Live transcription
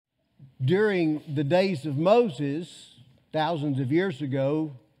During the days of Moses, thousands of years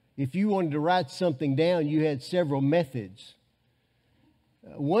ago, if you wanted to write something down, you had several methods.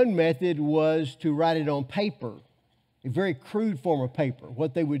 One method was to write it on paper, a very crude form of paper.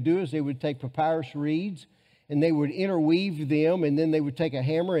 What they would do is they would take papyrus reeds and they would interweave them, and then they would take a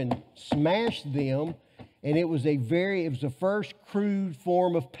hammer and smash them, and it was the first crude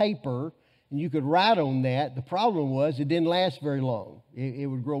form of paper, and you could write on that. The problem was it didn't last very long. It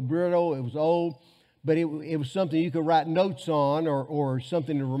would grow brittle, it was old, but it was something you could write notes on or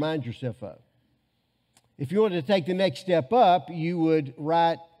something to remind yourself of. If you wanted to take the next step up, you would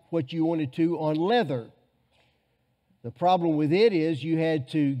write what you wanted to on leather. The problem with it is you had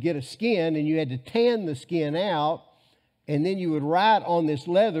to get a skin and you had to tan the skin out, and then you would write on this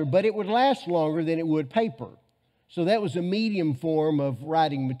leather, but it would last longer than it would paper. So that was a medium form of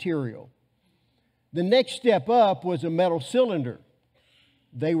writing material. The next step up was a metal cylinder.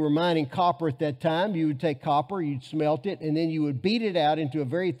 They were mining copper at that time. You would take copper, you'd smelt it, and then you would beat it out into a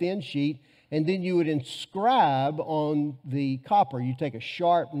very thin sheet, and then you would inscribe on the copper. You'd take a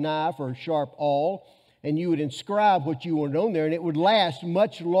sharp knife or a sharp awl, and you would inscribe what you wanted on there, and it would last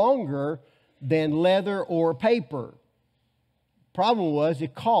much longer than leather or paper. Problem was,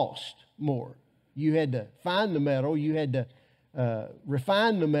 it cost more. You had to find the metal, you had to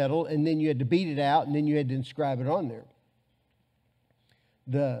refine the metal, and then you had to beat it out, and then you had to inscribe it on there.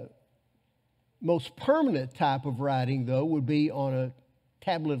 The most permanent type of writing, though, would be on a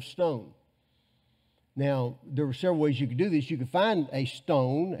tablet of stone. Now, there were several ways you could do this. You could find a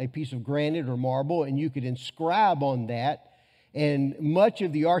stone, a piece of granite or marble, and you could inscribe on that. And much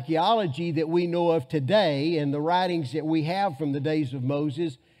of the archaeology that we know of today and the writings that we have from the days of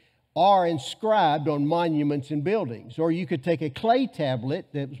Moses are inscribed on monuments and buildings. Or you could take a clay tablet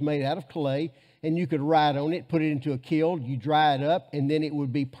that was made out of clay, and you could write on it, put it into a kiln, you dry it up, and then it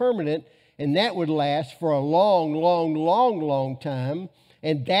would be permanent, and that would last for a long, long, long, long time.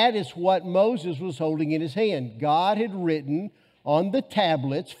 And that is what Moses was holding in his hand. God had written on the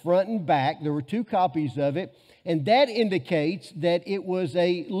tablets, front and back. There were 2 copies of it, and that indicates that it was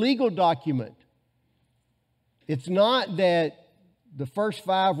a legal document. It's not that the first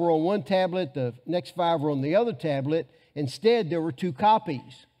 5 were on one tablet, the next 5 were on the other tablet. Instead, there were 2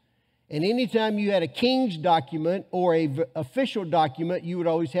 copies. And anytime you had a king's document or an official document, you would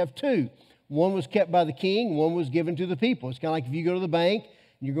always have 2. One was kept by the king, one was given to the people. It's kind of like if you go to the bank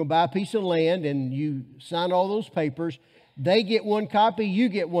and you're going to buy a piece of land and you sign all those papers, they get 1 copy, you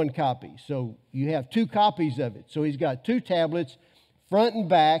get 1 copy. So you have 2 copies of it. So he's got 2 tablets, front and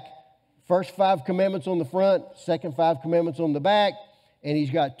back, first 5 commandments on the front, second 5 commandments on the back, and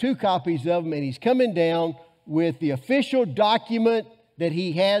he's got 2 copies of them, and he's coming down with the official document that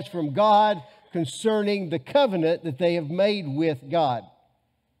he has from God concerning the covenant that they have made with God.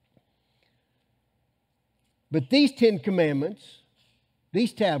 But these 10 commandments,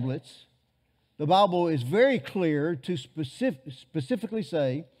 these tablets, the Bible is very clear to specifically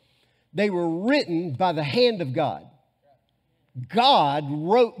say they were written by the hand of God. God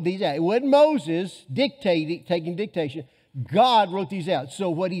wrote these out. It wasn't Moses taking dictation. God wrote these out. So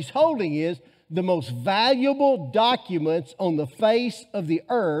what he's holding is the most valuable documents on the face of the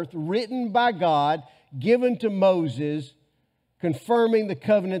earth, written by God, given to Moses, confirming the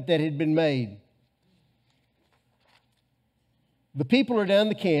covenant that had been made. The people are down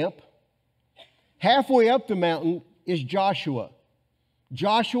the camp. Halfway up the mountain is Joshua.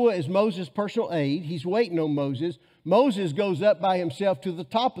 Joshua is Moses' personal aide. He's waiting on Moses. Moses goes up by himself to the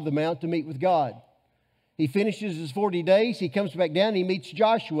top of the mount to meet with God. He finishes his 40 days. He comes back down and he meets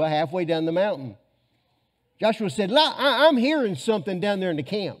Joshua halfway down the mountain. Joshua said, I'm hearing something down there in the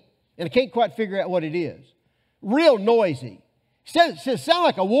camp, and I can't quite figure out what it is. Real noisy. It sounds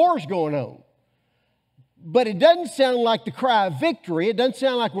like a war's going on. But it doesn't sound like the cry of victory. It doesn't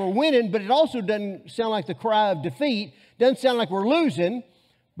sound like we're winning, but it also doesn't sound like the cry of defeat. It doesn't sound like we're losing.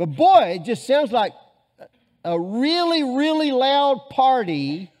 But boy, it just sounds like a really, really loud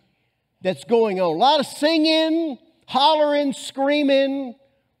party that's going on. A lot of singing, hollering, screaming.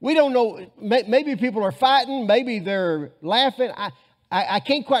 We don't know. Maybe people are fighting. Maybe they're laughing. I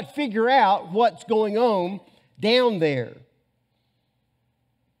can't quite figure out what's going on down there.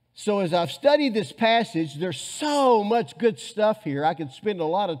 So as I've studied this passage, there's so much good stuff here. I could spend a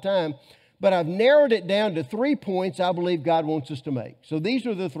lot of time, but I've narrowed it down to 3 points I believe God wants us to make. So these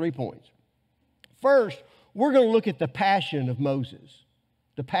are the 3 points. First, we're going to look at the passion of Moses.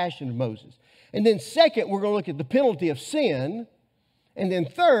 The passion of Moses. And then second, we're going to look at the penalty of sin. And then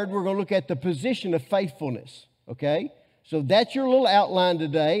third, we're going to look at the position of faithfulness. Okay? So that's your little outline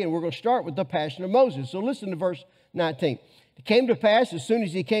today, and we're going to start with the passion of Moses. So listen to verse 19. It came to pass as soon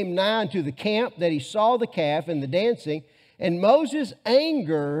as he came nigh unto the camp that he saw the calf and the dancing, and Moses'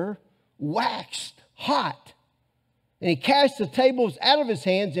 anger waxed hot. And he cast the tables out of his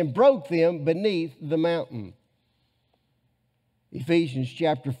hands and broke them beneath the mountain. Ephesians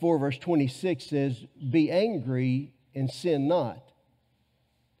chapter 4, verse 26 says, be angry and sin not.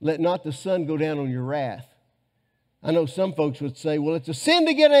 Let not the sun go down on your wrath. I know some folks would say, well, it's a sin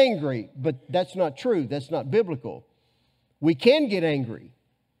to get angry, but that's not true. That's not biblical. We can get angry.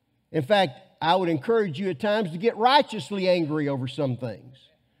 In fact, I would encourage you at times to get righteously angry over some things,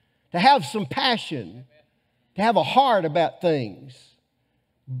 to have some passion, to have a heart about things.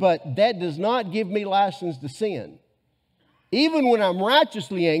 But that does not give me license to sin. Even when I'm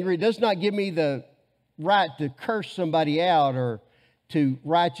righteously angry, it does not give me the right to curse somebody out or to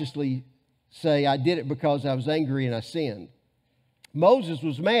righteously say I did it because I was angry and I sinned. Moses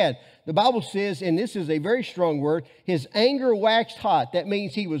was mad. The Bible says, and this is a very strong word, his anger waxed hot. That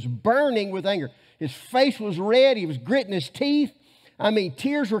means he was burning with anger. His face was red. He was gritting his teeth. I mean,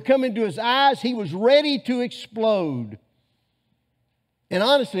 tears were coming to his eyes. He was ready to explode. And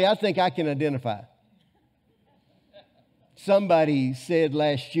honestly, I think I can identify. Somebody said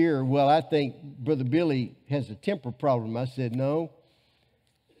last year, well, I think Brother Billy has a temper problem. I said, no.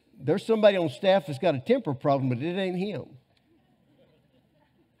 There's somebody on staff that's got a temper problem, but it ain't him.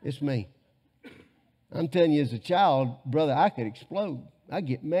 It's me. I'm telling you, as a child, brother, I could explode. I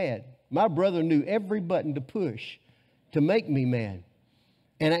get mad. My brother knew every button to push to make me mad.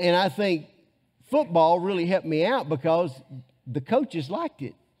 And I think football really helped me out because the coaches liked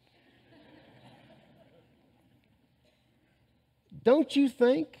it. Don't you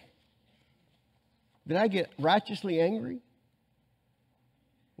think that I get righteously angry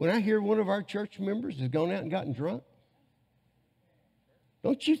when I hear one of our church members has gone out and gotten drunk?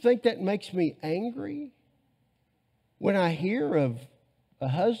 Don't you think that makes me angry when I hear of a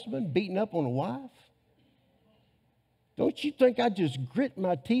husband beating up on a wife? Don't you think I just grit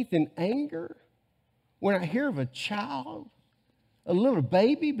my teeth in anger when I hear of a child, a little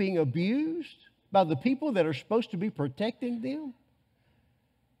baby being abused by the people that are supposed to be protecting them?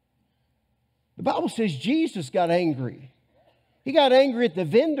 The Bible says Jesus got angry. He got angry at the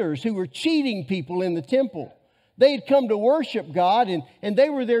vendors who were cheating people in the temple. They had come to worship God, and they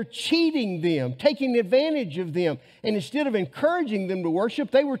were there cheating them, taking advantage of them. And instead of encouraging them to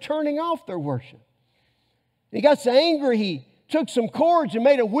worship, they were turning off their worship. And he got so angry, he took some cords and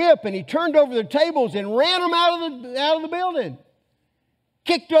made a whip, and he turned over their tables and ran them out of the building.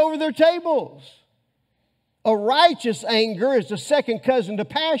 Kicked over their tables. A righteous anger is a second cousin to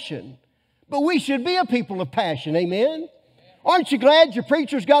passion. But we should be a people of passion, amen? Aren't you glad your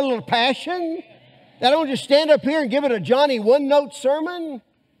preacher's got a little passion? That don't just stand up here and give it a Johnny one-note sermon.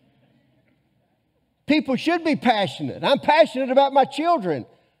 People should be passionate. I'm passionate about my children.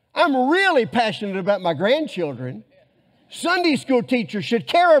 I'm really passionate about my grandchildren. Sunday school teachers should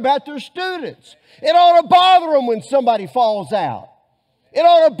care about their students. It ought to bother them when somebody falls out. It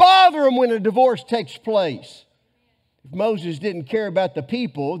ought to bother them when a divorce takes place. If Moses didn't care about the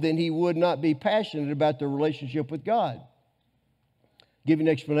people, then he would not be passionate about their relationship with God. I'll give you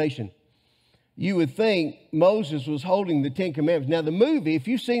an explanation. You would think Moses was holding the Ten Commandments. Now, the movie, if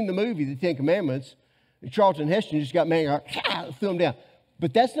you've seen the movie, The Ten Commandments, Charlton Heston just got mad and threw him down.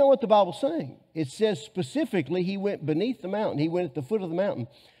 But that's not what the Bible's saying. It says specifically he went beneath the mountain. He went at the foot of the mountain.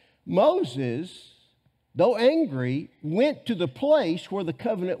 Moses, though angry, went to the place where the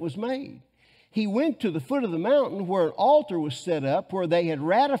covenant was made. He went to the foot of the mountain where an altar was set up, where they had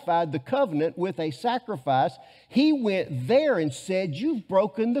ratified the covenant with a sacrifice. He went there and said, you've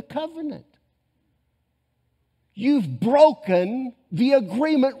broken the covenant. You've broken the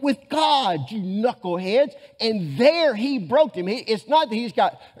agreement with God, you knuckleheads. And there he broke them. It's not that he's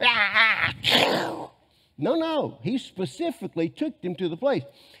got, no. He specifically took them to the place.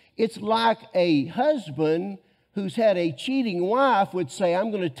 It's like a husband who's had a cheating wife would say,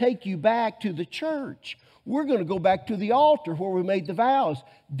 I'm going to take you back to the church. We're going to go back to the altar where we made the vows.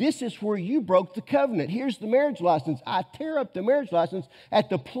 This is where you broke the covenant. Here's the marriage license. I tear up the marriage license at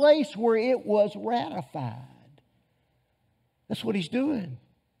the place where it was ratified. That's what he's doing.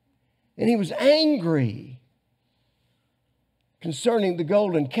 And he was angry. Concerning the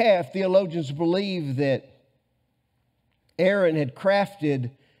golden calf, theologians believe that Aaron had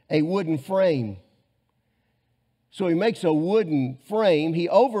crafted a wooden frame. So he makes a wooden frame, he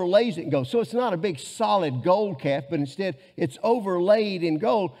overlays it in gold. So it's not a big solid gold calf, but instead it's overlaid in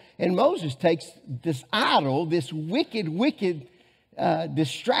gold. And Moses takes this idol, this wicked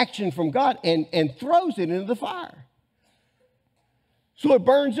distraction from God, and throws it into the fire. So it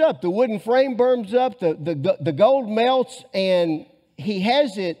burns up. The wooden frame burns up. The gold melts, and he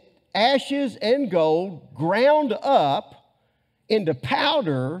has it, ashes and gold, ground up into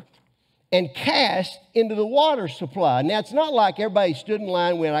powder and cast into the water supply. Now, it's not like everybody stood in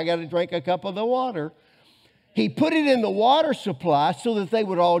line when I got to drink a cup of the water. He put it in the water supply so that they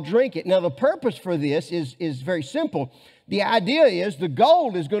would all drink it. Now, the purpose for this is very simple. The idea is the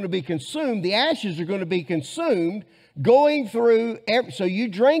gold is going to be consumed. The ashes are going to be consumed going through. So you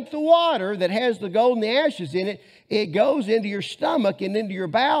drink the water that has the gold and the ashes in it. It goes into your stomach and into your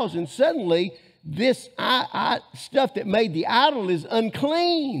bowels. And suddenly this stuff that made the idol is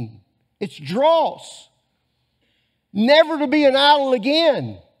unclean. It's dross. Never to be an idol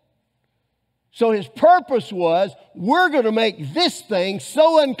again. So his purpose was, we're going to make this thing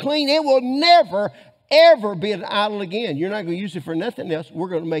so unclean, it will never, ever be an idol again. You're not going to use it for nothing else. We're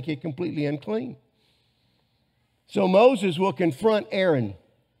going to make it completely unclean. So Moses will confront Aaron,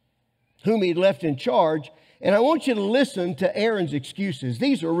 whom he left in charge. And I want you to listen to Aaron's excuses.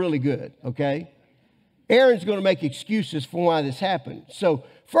 These are really good, okay? Aaron's going to make excuses for why this happened. So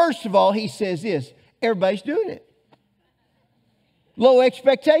first of all, he says this: everybody's doing it. Low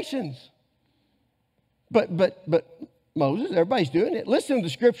expectations. But Moses, everybody's doing it. Listen to the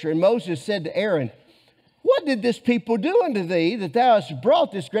scripture. And Moses said to Aaron, what did this people do unto thee that thou hast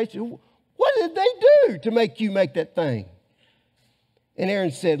brought this great? What did they do to make you make that thing? And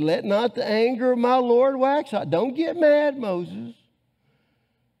Aaron said, let not the anger of my Lord wax hot. Don't get mad, Moses.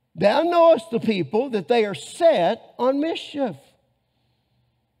 Thou knowest the people that they are set on mischief.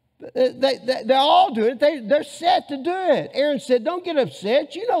 They're all doing it. They're set to do it. Aaron said, don't get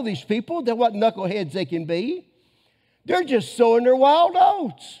upset. You know these people, they're what knuckleheads they can be. They're just sowing their wild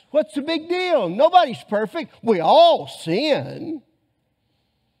oats. What's the big deal? Nobody's perfect. We all sin.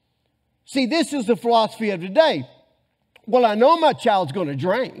 See, this is the philosophy of today. Well, I know my child's going to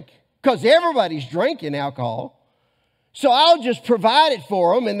drink because everybody's drinking alcohol. So I'll just provide it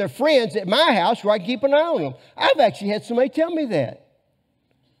for them and their friends at my house where I can keep an eye on them. I've actually had somebody tell me that.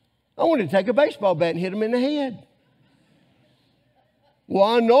 I wanted to take a baseball bat and hit him in the head. Well,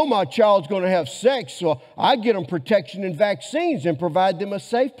 I know my child's going to have sex, so I get them protection and vaccines and provide them a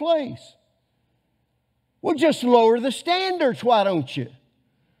safe place. Well, just lower the standards, why don't you?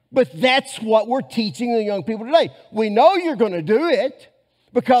 But that's what we're teaching the young people today. We know you're going to do it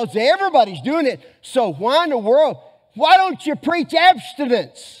because everybody's doing it. So why in the world, why don't you preach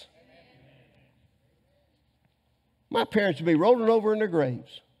abstinence? My parents would be rolling over in their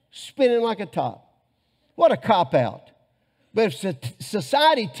graves, spinning like a top. What a cop-out. But if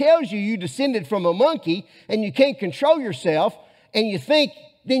society tells you you descended from a monkey and you can't control yourself, and you think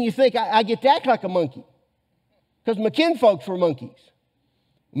I get to act like a monkey because my kinfolks were monkeys.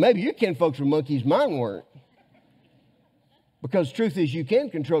 Maybe your kinfolks were monkeys, mine weren't. Because the truth is you can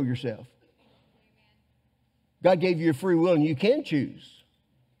control yourself. God gave you a free will and you can choose.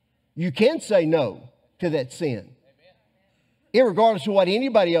 You can say no to that sin. Irregardless of what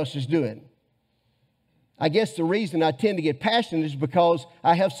anybody else is doing. I guess the reason I tend to get passionate is because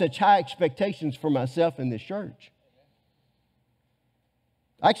I have such high expectations for myself in this church.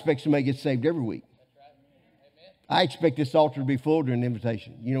 I expect somebody to get saved every week. I expect this altar to be full during the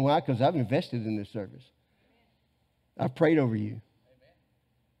invitation. You know why? Because I've invested in this service. I've prayed over you.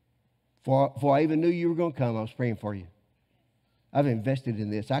 Before I even knew you were going to come, I was praying for you. I've invested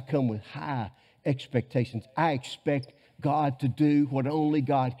in this. I come with high expectations. I expect God to do what only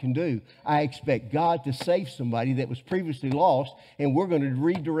God can do. I expect God to save somebody that was previously lost, and we're going to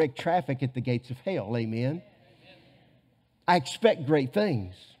redirect traffic at the gates of hell. Amen? I expect great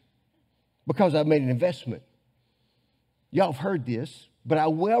things because I've made an investment. Y'all have heard this, but I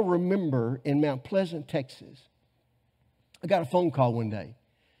well remember in Mount Pleasant, Texas, I got a phone call one day.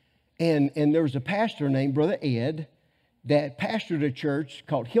 And there was a pastor named Brother Ed that pastored a church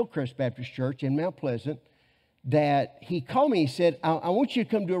called Hillcrest Baptist Church in Mount Pleasant, that he called me and said, I want you to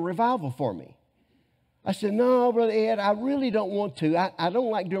come do a revival for me. I said, no, Brother Ed, I really don't want to. I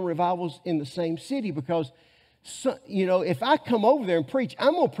don't like doing revivals in the same city because, if I come over there and preach,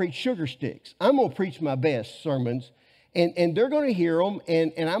 I'm going to preach sugar sticks. I'm going to preach my best sermons. And they're going to hear them,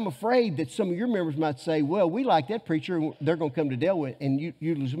 and I'm afraid that some of your members might say, well, we like that preacher, and they're going to come to Delaware, and you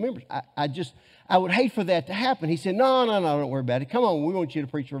lose members. I would hate for that to happen. He said, no, don't worry about it. Come on, we want you to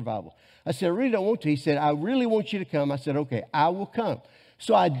preach a revival. I said, I really don't want to. He said, I really want you to come. I said, okay, I will come.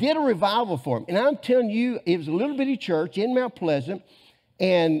 So I did a revival for him, and I'm telling you, it was a little bitty church in Mount Pleasant,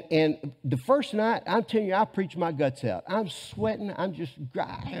 and the first night, I'm telling you, I preached my guts out. I'm sweating. I'm just,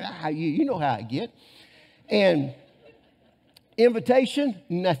 you know how I get. And invitation,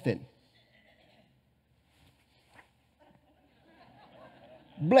 nothing.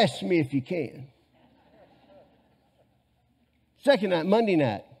 Bless me if you can. Second night, Monday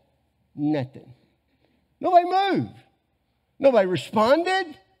night, nothing. Nobody moved. Nobody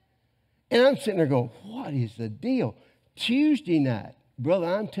responded. And I'm sitting there going, what is the deal? Tuesday night, brother,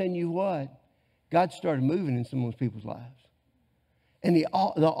 I'm telling you what, God started moving in some of those people's lives. And the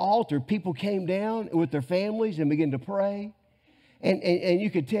altar, people came down with their families and began to pray. And you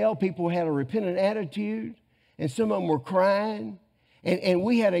could tell people had a repentant attitude. And some of them were crying. And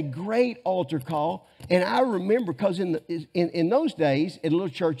we had a great altar call. And I remember, because in those days, in little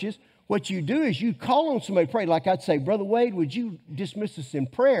churches, what you do is you call on somebody to pray. Like I'd say, Brother Wade, would you dismiss us in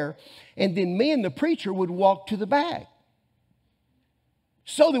prayer? And then me and the preacher would walk to the back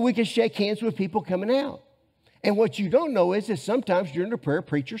so that we could shake hands with people coming out. And what you don't know is that sometimes during the prayer,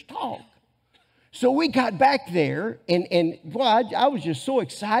 preachers talk. So we got back there, and well, I was just so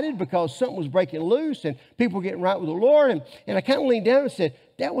excited because something was breaking loose and people were getting right with the Lord. And I kind of leaned down and said,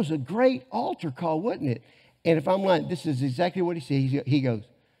 that was a great altar call, wasn't it? And if I'm lying, this is exactly what he said. He goes,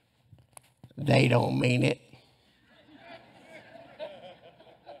 they don't mean it.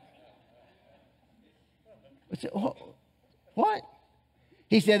 I said, what?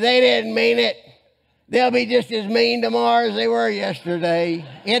 He said, they didn't mean it. They'll be just as mean tomorrow as they were yesterday.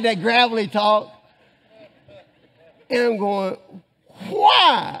 He had that gravelly talk. And I'm going,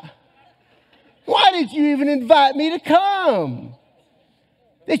 why? Why did you even invite me to come?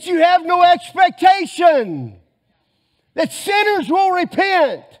 That you have no expectation. That sinners will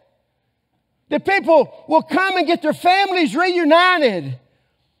repent. That people will come and get their families reunited.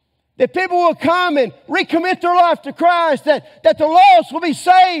 That people will come and recommit their life to Christ. That the lost will be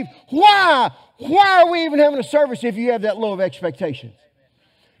saved. Why? Why are we even having a service if you have that low of expectations?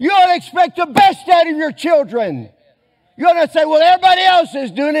 You ought to expect the best out of your children. You ought to say, well, everybody else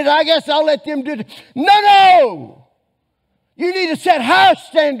is doing it. I guess I'll let them do it. No. You need to set high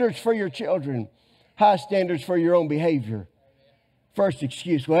standards for your children. High standards for your own behavior. First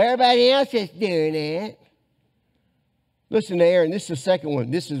excuse, well, everybody else is doing it. Listen to Aaron. This is the second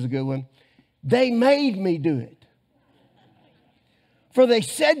one. This is a good one. They made me do it. For they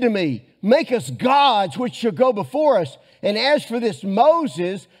said to me, make us gods which shall go before us. And as for this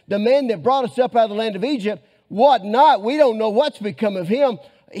Moses, the man that brought us up out of the land of Egypt, what not? We don't know what's become of him.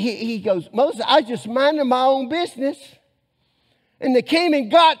 He goes, Moses, I just minded my own business. And they came and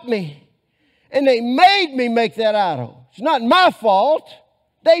got me. And they made me make that idol. It's not my fault.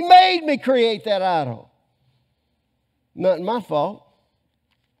 They made me create that idol. Not my fault.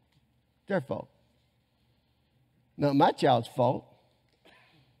 Their fault. Not my child's fault.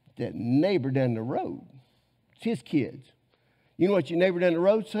 That neighbor down the road. It's his kids. You know what your neighbor down the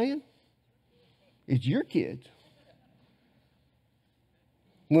road's saying? It's your kids.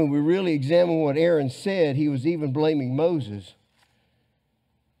 When we really examine what Aaron said, he was even blaming Moses.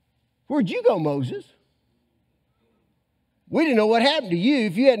 Where'd you go, Moses? We didn't know what happened to you.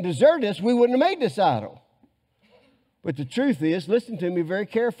 If you hadn't deserted us, we wouldn't have made this idol. But the truth is, listen to me very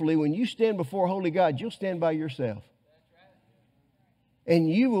carefully, when you stand before holy God, you'll stand by yourself.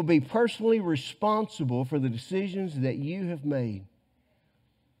 And you will be personally responsible for the decisions that you have made.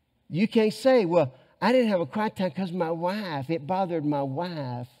 You can't say, well, I didn't have a quiet time because my wife, it bothered my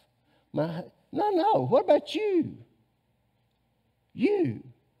wife. No. What about you? You.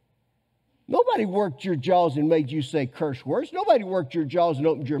 Nobody worked your jaws and made you say curse words. Nobody worked your jaws and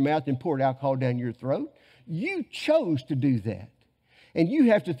opened your mouth and poured alcohol down your throat. You chose to do that. And you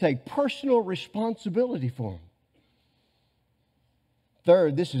have to take personal responsibility for them.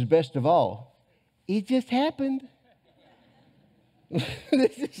 Third, this is best of all. It just happened.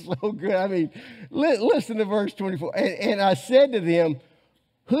 This is so good. I mean, listen to verse 24. And I said to them,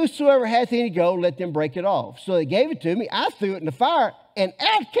 whosoever hath any gold, let them break it off. So they gave it to me. I threw it in the fire, and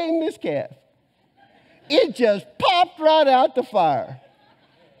out came this calf. It just popped right out the fire.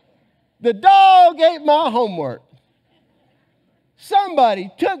 The dog ate my homework. Somebody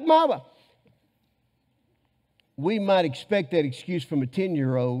took my... We might expect that excuse from a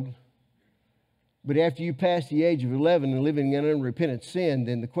 10-year-old, but after you pass the age of 11 and living in unrepentant sin,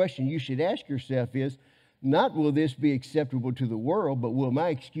 then the question you should ask yourself is, not will this be acceptable to the world, but will my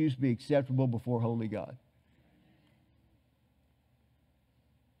excuse be acceptable before holy God?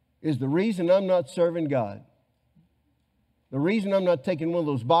 Is the reason I'm not serving God, the reason I'm not taking one of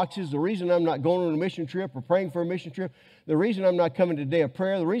those boxes, the reason I'm not going on a mission trip or praying for a mission trip, the reason I'm not coming to day of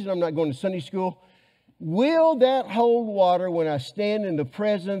prayer, the reason I'm not going to Sunday school, will that hold water when I stand in the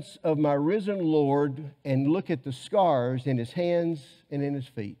presence of my risen Lord and look at the scars in his hands and in his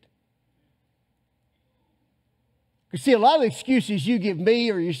feet? Because see, a lot of the excuses you give me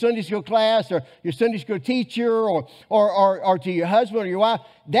or your Sunday school class or your Sunday school teacher or to your husband or your wife,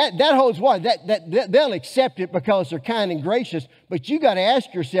 that holds water. They'll accept it because they're kind and gracious. But you got to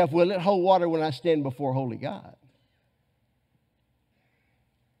ask yourself, will it hold water when I stand before holy God?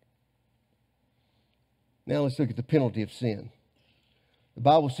 Now let's look at the penalty of sin. The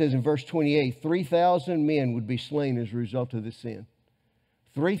Bible says in verse 28, 3,000 men would be slain as a result of this sin.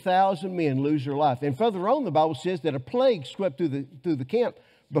 3,000 men lose their life. And further on, the Bible says that a plague swept through the camp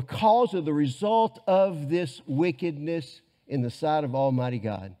because of the result of this wickedness in the sight of Almighty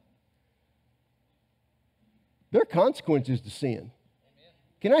God. There are consequences to sin. Amen.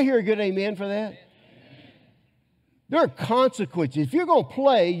 Can I hear a good amen for that? Amen. There are consequences. If you're going to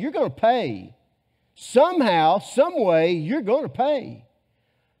play, you're going to pay. Somehow, some way, you're going to pay.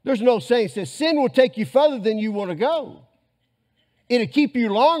 There's no saying that says sin will take you further than you want to go. It'll keep you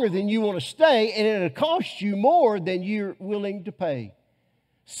longer than you want to stay, and it'll cost you more than you're willing to pay.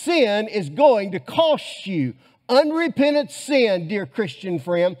 Sin is going to cost you. Unrepentant sin, dear Christian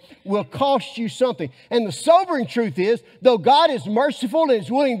friend, will cost you something. And the sobering truth is, though God is merciful and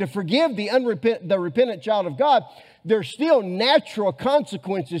is willing to forgive the repentant child of God, there's still natural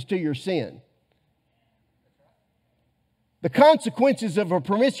consequences to your sin. The consequences of a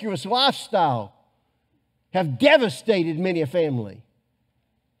promiscuous lifestyle have devastated many a family.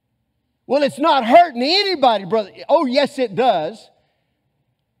 Well, it's not hurting anybody, brother. Oh, yes, it does.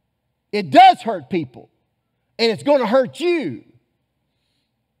 It does hurt people. And it's going to hurt you.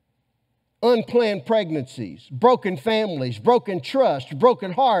 Unplanned pregnancies, broken families, broken trust,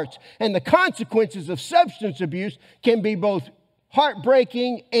 broken hearts, and the consequences of substance abuse can be both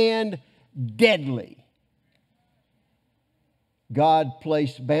heartbreaking and deadly. God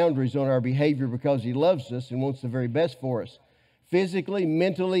placed boundaries on our behavior because He loves us and wants the very best for us, physically,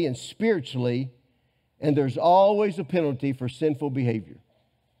 mentally, and spiritually. And there's always a penalty for sinful behavior.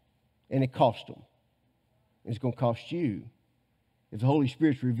 And it costs them. It's going to cost you. If the Holy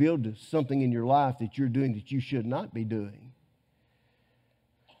Spirit's revealed something in your life that you're doing that you should not be doing.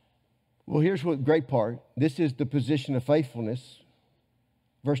 Well, here's what the great part. This is the position of faithfulness.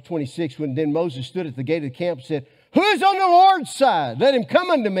 Verse 26, when then Moses stood at the gate of the camp and said, "Who is on the Lord's side? Let him come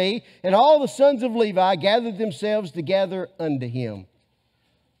unto me." And all the sons of Levi gathered themselves together unto him.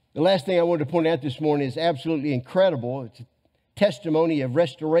 The last thing I wanted to point out this morning is absolutely incredible. It's a testimony of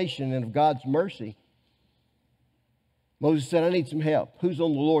restoration and of God's mercy. Moses said, "I need some help. Who's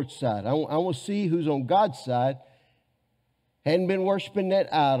on the Lord's side? I want to see who's on God's side." Hadn't been worshiping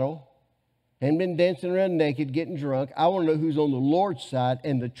that idol. Hadn't been dancing around naked, getting drunk. I want to know who's on the Lord's side.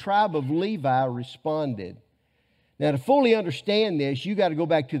 And the tribe of Levi responded. Now, to fully understand this, you got to go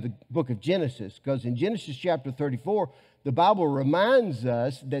back to the book of Genesis, because in Genesis chapter 34, the Bible reminds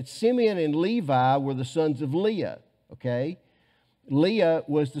us that Simeon and Levi were the sons of Leah, okay? Leah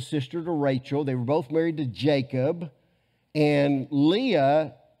was the sister to Rachel. They were both married to Jacob, and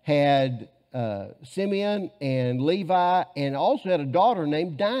Leah had Simeon and Levi and also had a daughter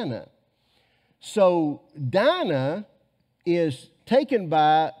named Dinah. So Dinah is taken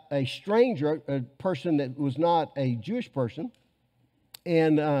by a stranger, a person that was not a Jewish person,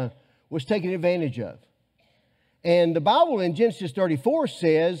 and was taken advantage of. And the Bible in Genesis 34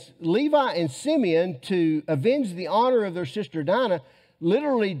 says Levi and Simeon, to avenge the honor of their sister Dinah,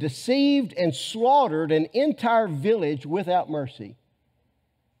 literally deceived and slaughtered an entire village without mercy.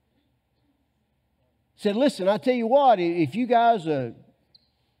 Said, "Listen, I tell you what, if you guys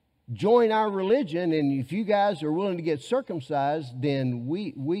join our religion, and if you guys are willing to get circumcised, then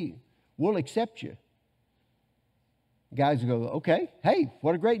we'll accept you." Guys go, "Okay, hey,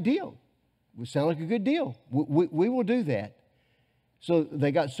 what a great deal. Would sound like a good deal. We will do that." So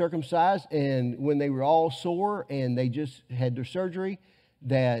they got circumcised, and when they were all sore and they just had their surgery,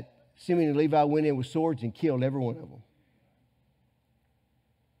 that Simeon and Levi went in with swords and killed every one of them.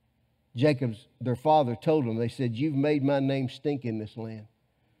 Jacob's, their father, told them, they said, "You've made my name stink in this land.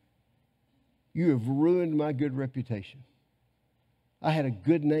 You have ruined my good reputation. I had a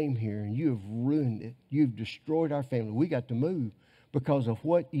good name here, and you have ruined it. You've destroyed our family. We got to move because of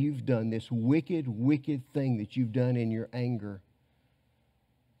what you've done, this wicked, wicked thing that you've done in your anger."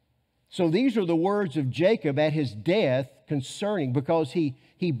 So these are the words of Jacob at his death concerning, because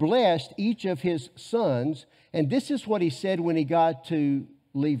he blessed each of his sons. And this is what he said when he got to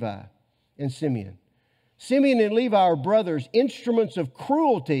Levi and Simeon. "Simeon and Levi are brothers. Instruments of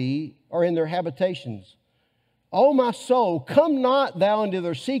cruelty are in their habitations. O my soul, come not thou into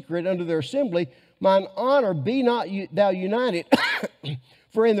their secret, unto their assembly. Mine honor, be not thou united.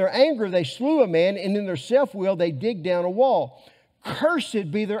 For in their anger they slew a man, and in their self-will they digged down a wall.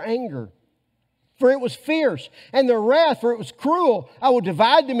 Cursed be their anger. for it was fierce, and their wrath, for it was cruel. I will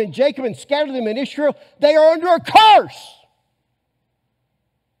divide them in Jacob and scatter them in Israel. They are under a curse.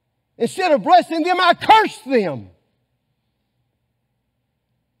 Instead of blessing them, I curse them.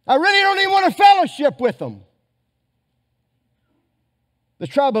 I really don't even want to fellowship with them. The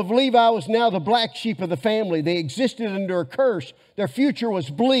tribe of Levi was now the black sheep of the family. They existed under a curse. Their future was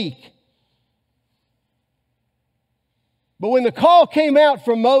bleak. But when the call came out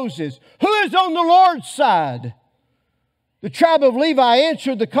from Moses, who is on the Lord's side? The tribe of Levi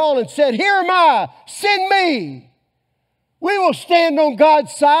answered the call and said, here am I, send me. We will stand on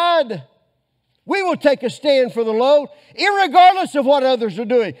God's side. We will take a stand for the Lord, irregardless of what others are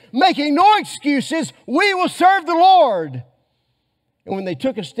doing. Making no excuses, we will serve the Lord. And when they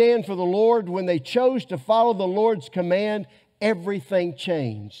took a stand for the Lord, when they chose to follow the Lord's command, everything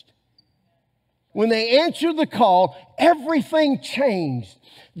changed. When they answered the call, everything changed.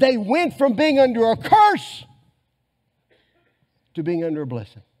 They went from being under a curse to being under a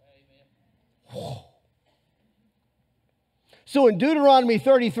blessing. Whoa. So in Deuteronomy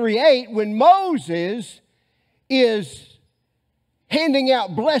 33:8, when Moses is handing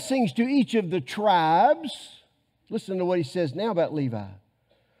out blessings to each of the tribes, listen to what he says now about Levi.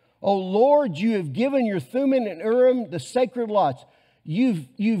 O Lord, you have given your Thummim and Urim the sacred lots.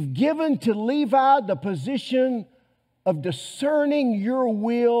 You've given to Levi the position of discerning your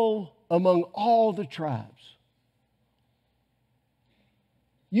will among all the tribes.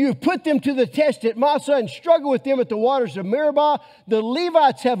 You have put them to the test at Massah and struggled with them at the waters of Meribah. The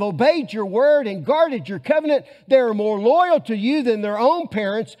Levites have obeyed your word and guarded your covenant. They are more loyal to you than their own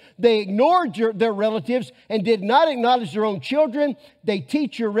parents. They ignored their relatives and did not acknowledge their own children. They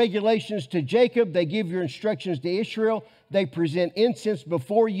teach your regulations to Jacob. They give your instructions to Israel. They present incense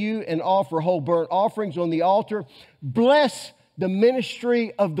before you and offer whole burnt offerings on the altar. Bless the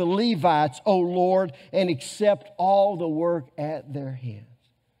ministry of the Levites, O Lord, and accept all the work at their hands.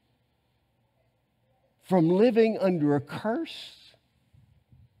 From living under a curse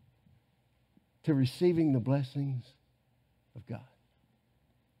to receiving the blessings of God.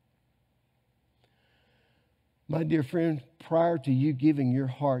 My dear friend, prior to you giving your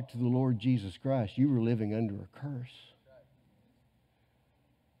heart to the Lord Jesus Christ, you were living under a curse.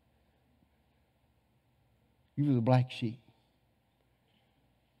 You were the black sheep.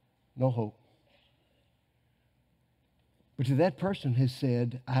 No hope. But to that person has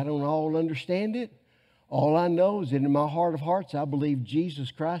said, I don't all understand it. All I know is that in my heart of hearts, I believe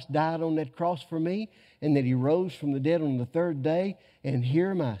Jesus Christ died on that cross for me and that he rose from the dead on the third day. And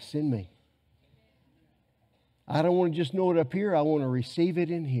here am I, send me. I don't want to just know it up here. I want to receive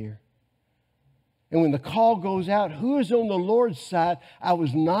it in here. And when the call goes out, who is on the Lord's side? I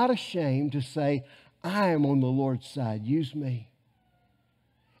was not ashamed to say, I am on the Lord's side. Use me.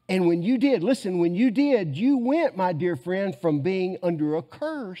 And when you did, listen, when you did, you went, my dear friend, from being under a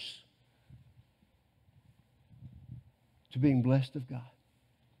curse to being blessed of God,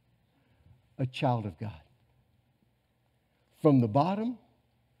 a child of God. From the bottom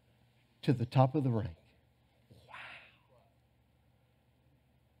to the top of the rank. Wow.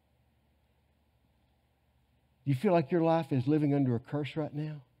 Do you feel like your life is living under a curse right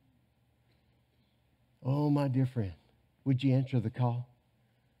now? Oh, my dear friend, would you answer the call?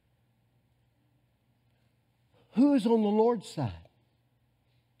 Who is on the Lord's side?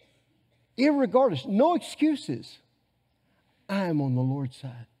 Irregardless, no excuses. I am on the Lord's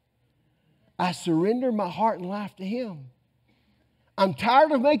side. I surrender my heart and life to him. I'm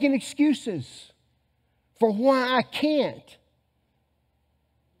tired of making excuses for why I can't.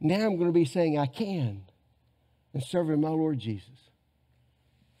 Now I'm going to be saying I can and serving my Lord Jesus.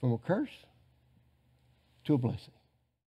 From a curse to a blessing.